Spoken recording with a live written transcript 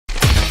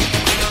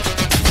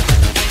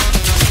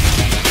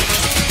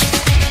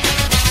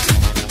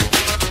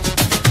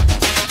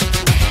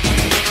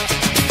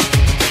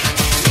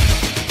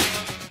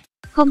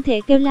Không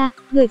thể kêu la,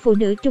 người phụ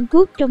nữ Trung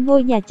Quốc trong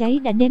ngôi nhà cháy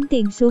đã ném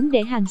tiền xuống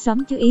để hàng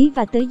xóm chú ý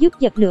và tới giúp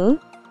dập lửa.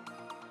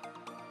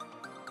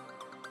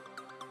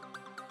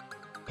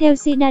 Theo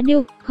Sina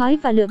News, khói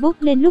và lửa bốc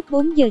lên lúc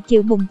 4 giờ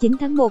chiều mùng 9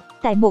 tháng 1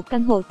 tại một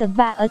căn hộ tầng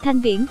 3 ở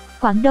Thanh Viễn,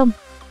 Quảng Đông.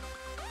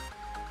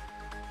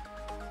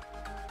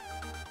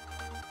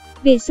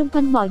 Vì xung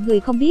quanh mọi người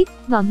không biết,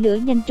 ngọn lửa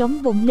nhanh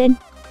chóng bùng lên.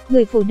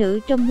 Người phụ nữ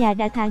trong nhà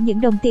đã thả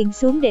những đồng tiền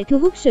xuống để thu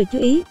hút sự chú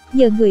ý,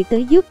 nhờ người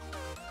tới giúp.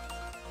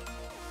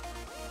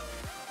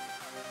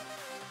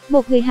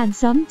 Một người hàng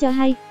xóm cho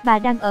hay, bà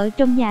đang ở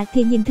trong nhà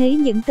thì nhìn thấy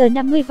những tờ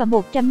 50 và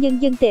 100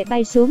 nhân dân tệ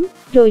bay xuống,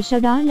 rồi sau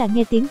đó là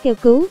nghe tiếng kêu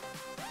cứu.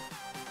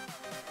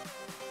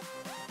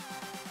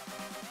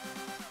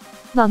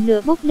 Ngọn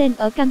lửa bốc lên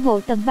ở căn hộ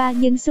tầng 3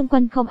 nhưng xung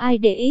quanh không ai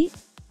để ý.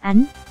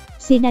 Ảnh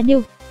Sina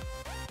News.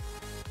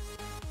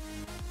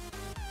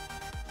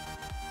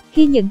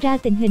 Khi nhận ra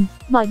tình hình,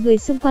 mọi người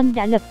xung quanh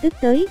đã lập tức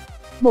tới.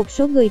 Một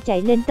số người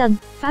chạy lên tầng,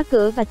 phá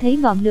cửa và thấy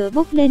ngọn lửa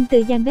bốc lên từ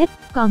gian bếp,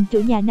 còn chủ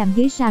nhà nằm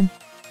dưới sàn.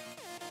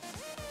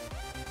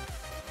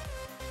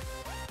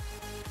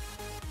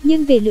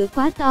 Nhưng vì lửa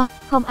quá to,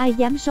 không ai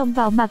dám xông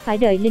vào mà phải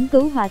đợi lính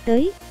cứu hỏa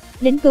tới.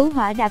 Lính cứu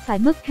hỏa đã phải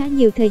mất khá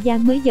nhiều thời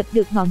gian mới dập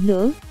được ngọn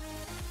lửa.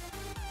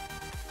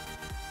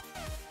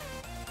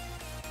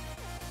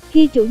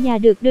 Khi chủ nhà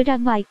được đưa ra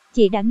ngoài,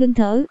 chị đã ngưng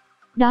thở.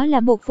 Đó là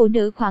một phụ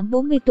nữ khoảng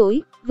 40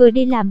 tuổi, vừa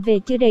đi làm về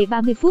chưa đầy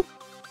 30 phút.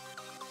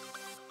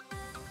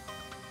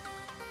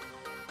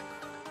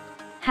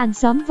 Hàng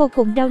xóm vô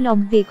cùng đau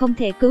lòng vì không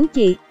thể cứu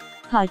chị.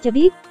 Họ cho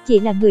biết, chị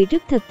là người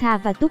rất thật thà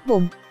và tốt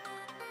bụng.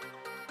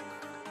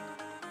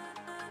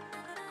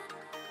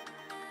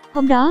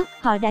 Hôm đó,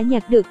 họ đã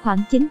nhặt được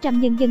khoảng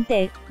 900 nhân dân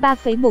tệ,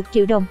 3,1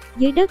 triệu đồng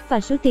dưới đất và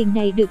số tiền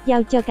này được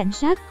giao cho cảnh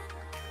sát.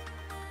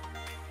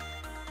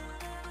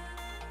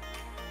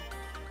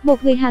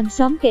 Một người hàng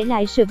xóm kể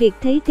lại sự việc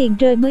thấy tiền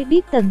rơi mới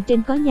biết tầng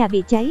trên có nhà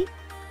bị cháy.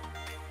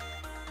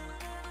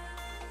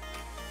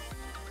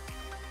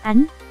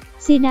 Ảnh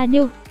Sina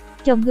News.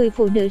 Chồng người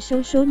phụ nữ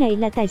xấu số này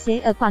là tài xế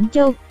ở Quảng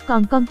Châu,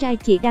 còn con trai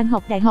chị đang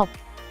học đại học.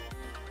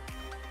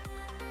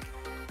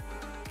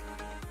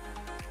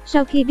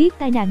 Sau khi biết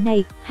tai nạn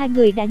này, hai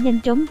người đã nhanh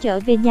chóng trở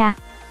về nhà.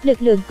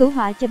 Lực lượng cứu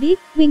hỏa cho biết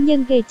nguyên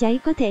nhân gây cháy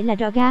có thể là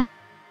do ga.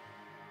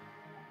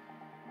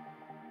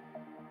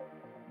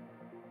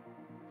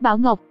 Bảo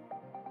Ngọc